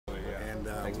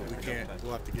we can't.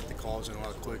 We'll have to get the calls in a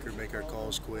lot quicker, make our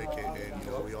calls quick, and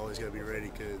you know, we always got to be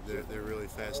ready because they're really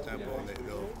fast tempo and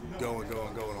they'll go and go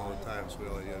and go all the time. So we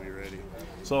always got to be ready.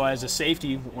 So as a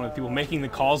safety, one of the people making the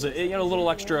calls, you know, a little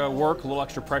extra work, a little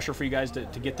extra pressure for you guys to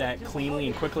get that cleanly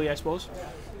and quickly, I suppose.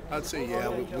 I'd say, yeah,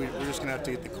 we're just going to have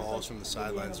to get the calls from the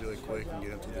sidelines really quick and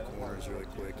get them through the corners really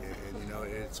quick. And, you know,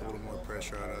 it's a little more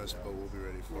pressure on us, but we'll be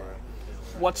ready for it.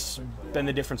 What's been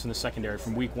the difference in the secondary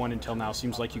from week one until now?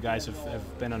 Seems like you guys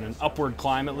have been on an upward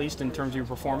climb, at least in terms of your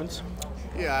performance.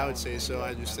 Yeah, I would say so.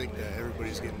 I just think that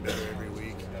everybody's getting better every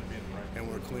week, and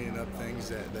we're cleaning up things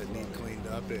that need cleaned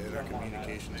up, and our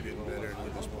communication's getting better, and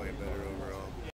we're just playing better overall.